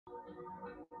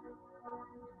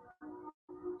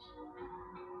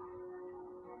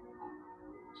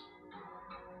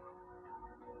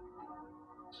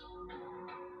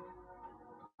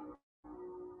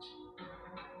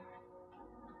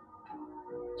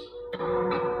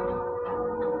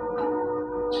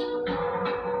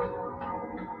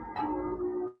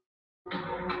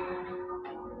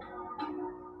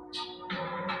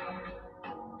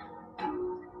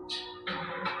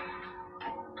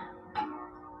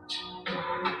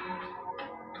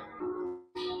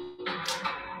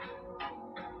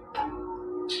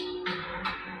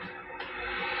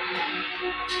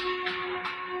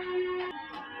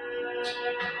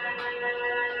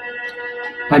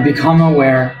I become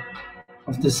aware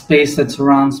of the space that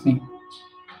surrounds me,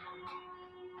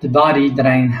 the body that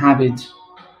I inhabit,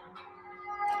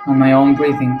 and my own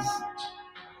breathings.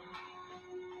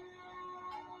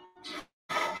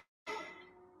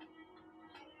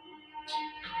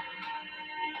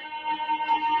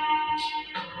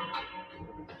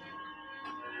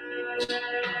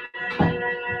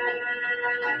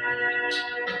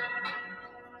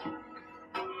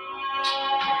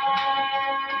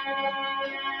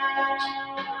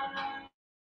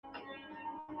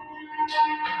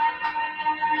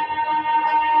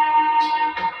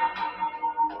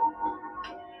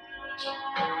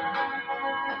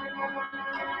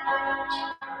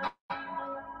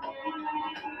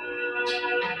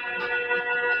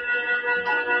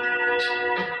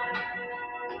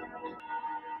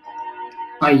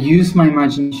 I use my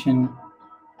imagination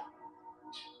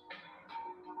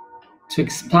to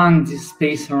expand this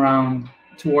space around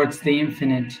towards the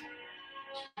infinite.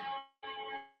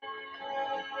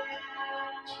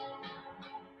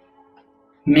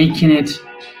 Making it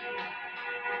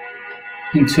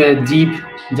into a deep,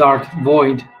 dark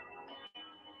void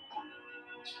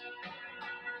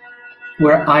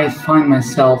where I find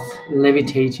myself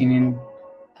levitating in.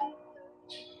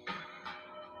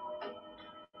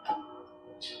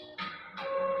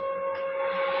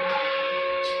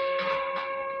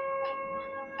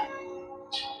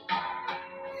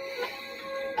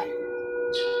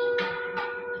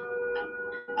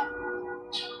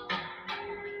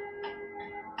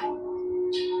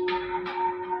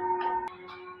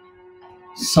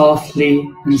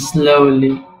 Softly and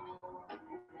slowly,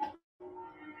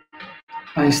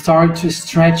 I start to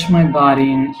stretch my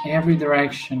body in every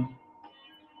direction,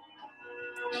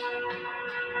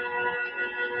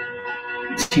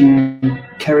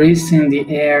 caressing the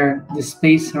air, the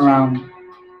space around,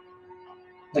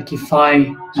 like if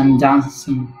I am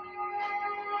dancing,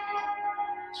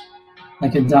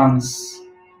 like a dance.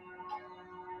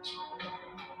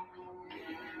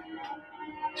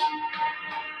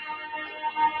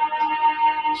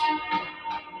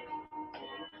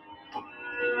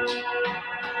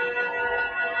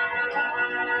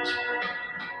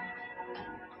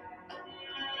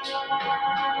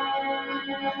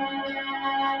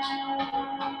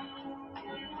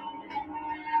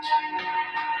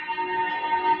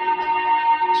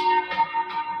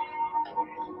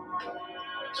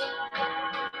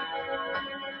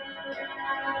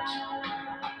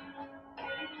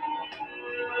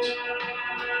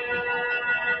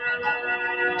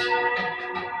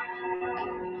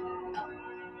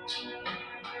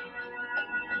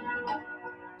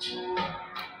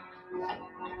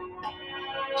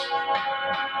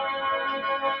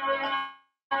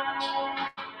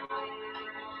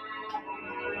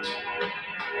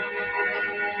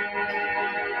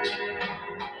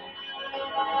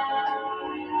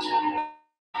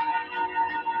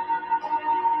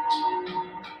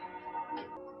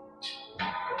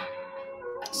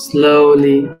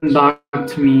 Slowly back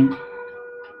to me,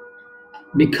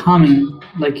 becoming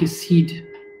like a seed,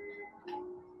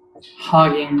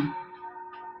 hugging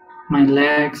my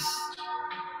legs.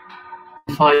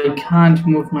 If I can't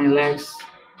move my legs,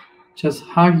 just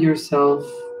hug yourself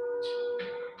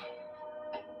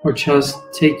or just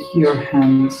take your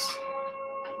hands.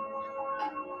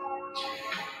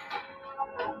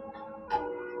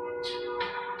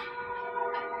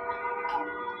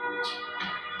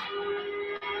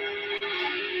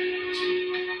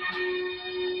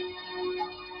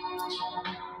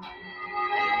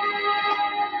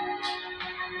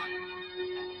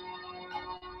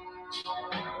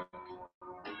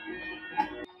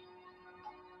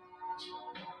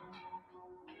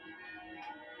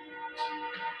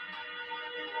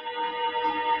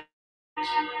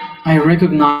 I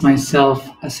recognize myself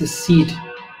as a seed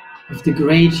of the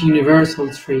great universal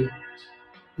tree,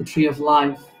 the tree of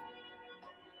life,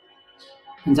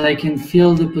 and I can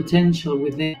feel the potential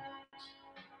within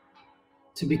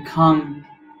to become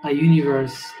a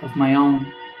universe of my own.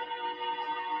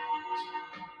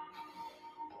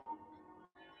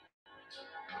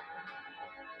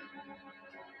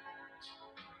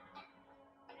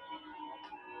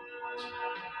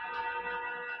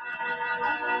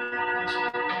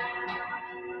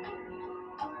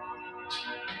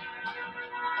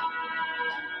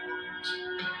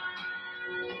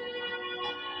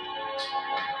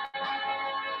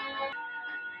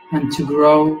 and to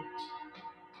grow,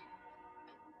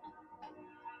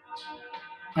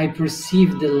 I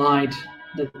perceive the light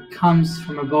that comes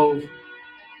from above,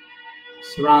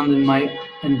 surrounding my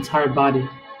entire body.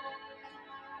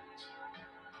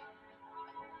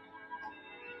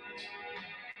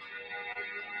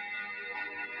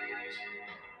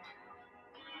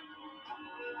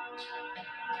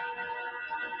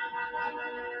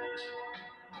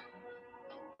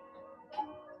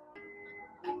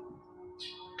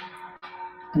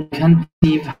 And I can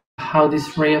perceive how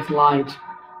this ray of light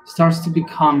starts to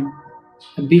become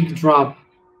a big drop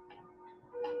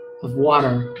of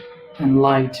water and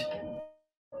light.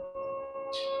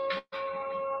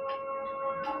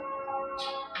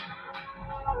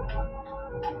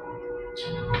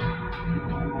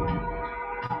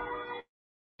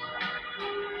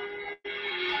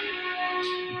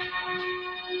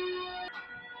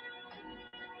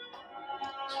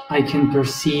 I can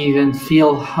perceive and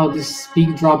feel how this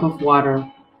big drop of water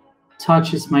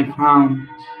touches my crown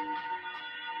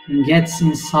and gets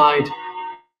inside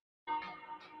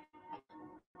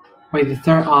by the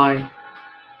third eye,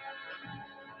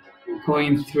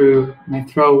 going through my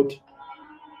throat,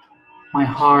 my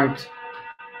heart,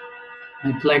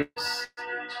 my plexus,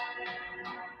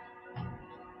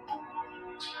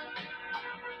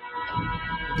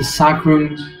 the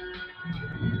sacrum,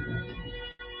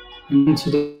 and into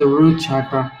the root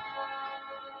chakra,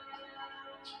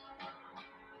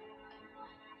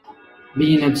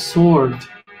 being absorbed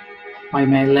by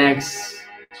my legs,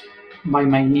 by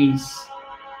my knees.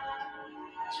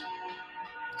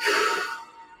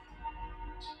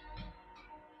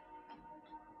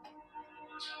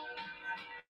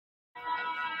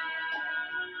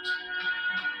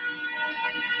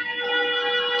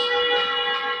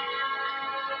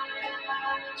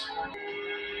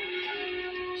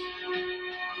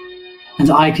 And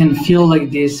I can feel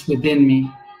like this within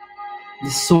me,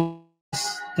 the source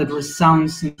that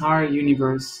resounds the entire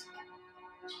universe.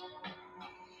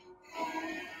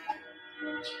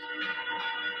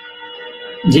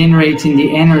 Generating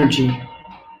the energy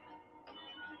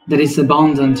that is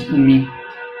abundant in me,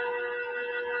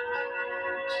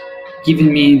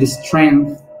 giving me the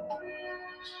strength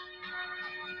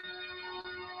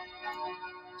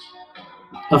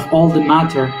of all the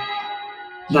matter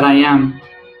that I am,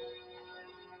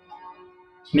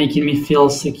 making me feel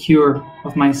secure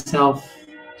of myself,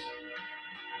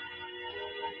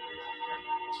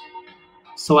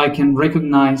 so I can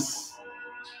recognize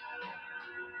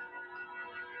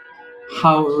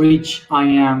how rich I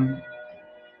am,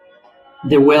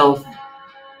 the wealth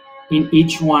in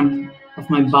each one of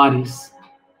my bodies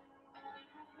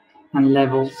and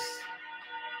levels.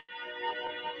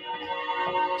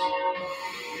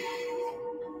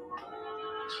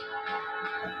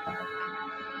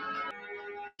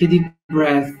 Take a deep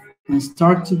breath and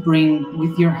start to bring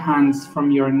with your hands from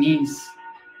your knees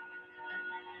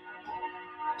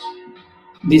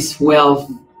this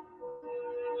wealth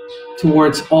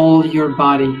towards all your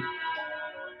body,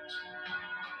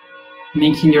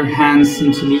 making your hands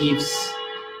into leaves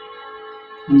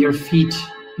and your feet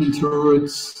into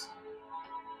roots.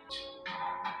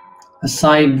 As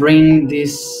I bring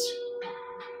this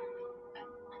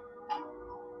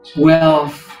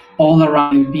wealth all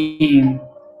around my being,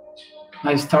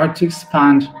 I start to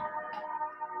expand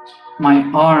my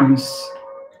arms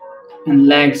and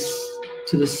legs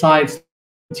to the sides,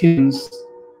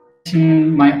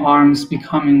 my arms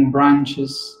becoming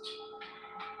branches,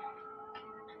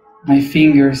 my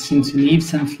fingers into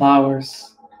leaves and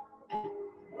flowers,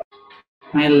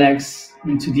 my legs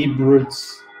into deep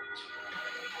roots.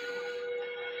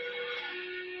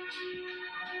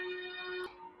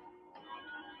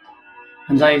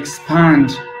 And I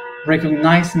expand,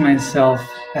 recognizing myself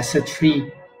as a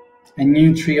tree, a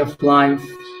new tree of life,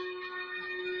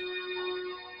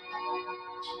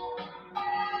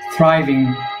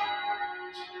 thriving,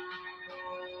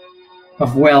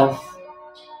 of wealth,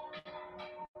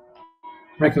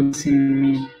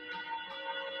 recognizing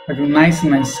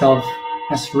myself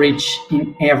as rich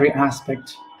in every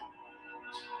aspect.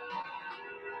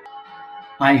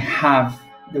 I have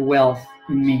the wealth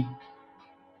in me,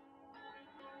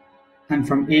 and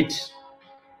from it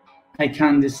I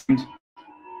can descend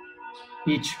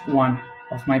each one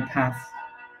of my paths.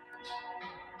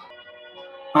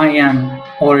 I am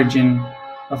origin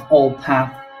of all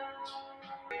paths.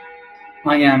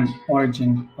 I am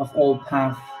origin of all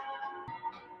paths.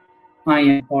 I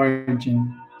am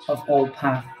origin of all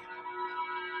paths.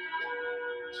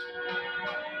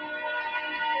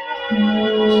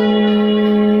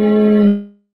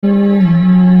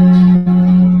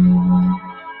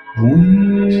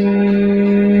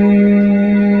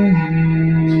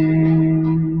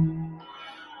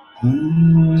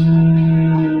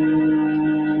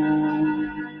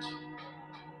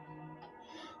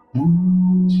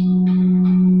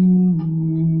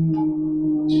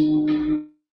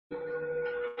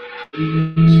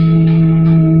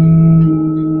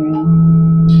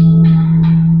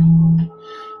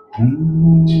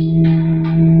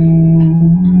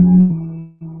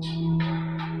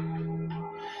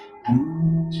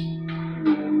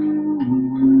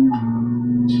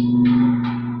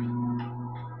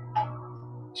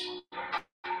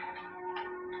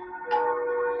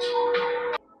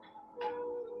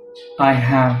 I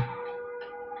have,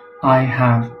 I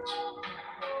have,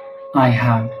 I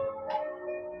have.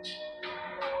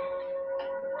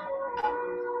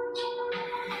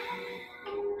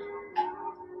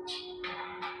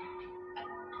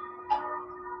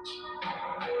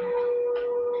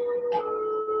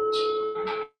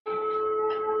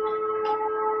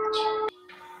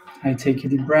 I take a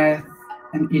deep breath,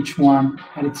 and each one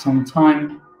at its own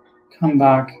time, come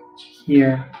back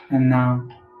here and now.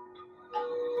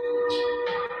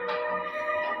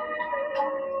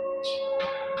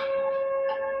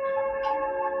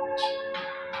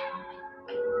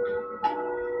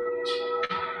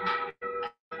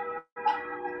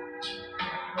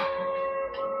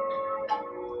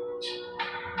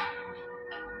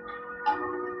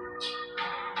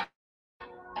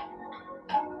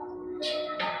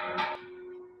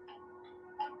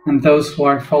 And those who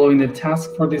are following the task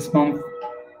for this month,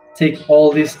 take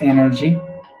all this energy,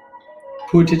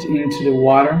 put it into the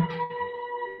water,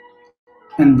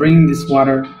 and bring this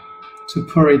water to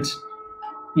pour it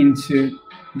into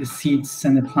the seeds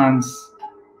and the plants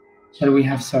that we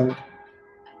have sowed.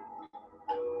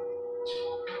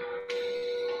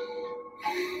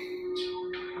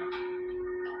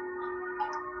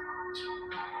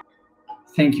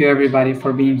 Thank you everybody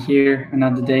for being here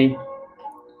another day.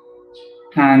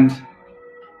 And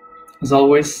as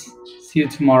always, see you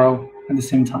tomorrow at the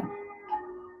same time.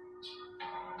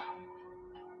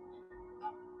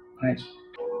 Bye.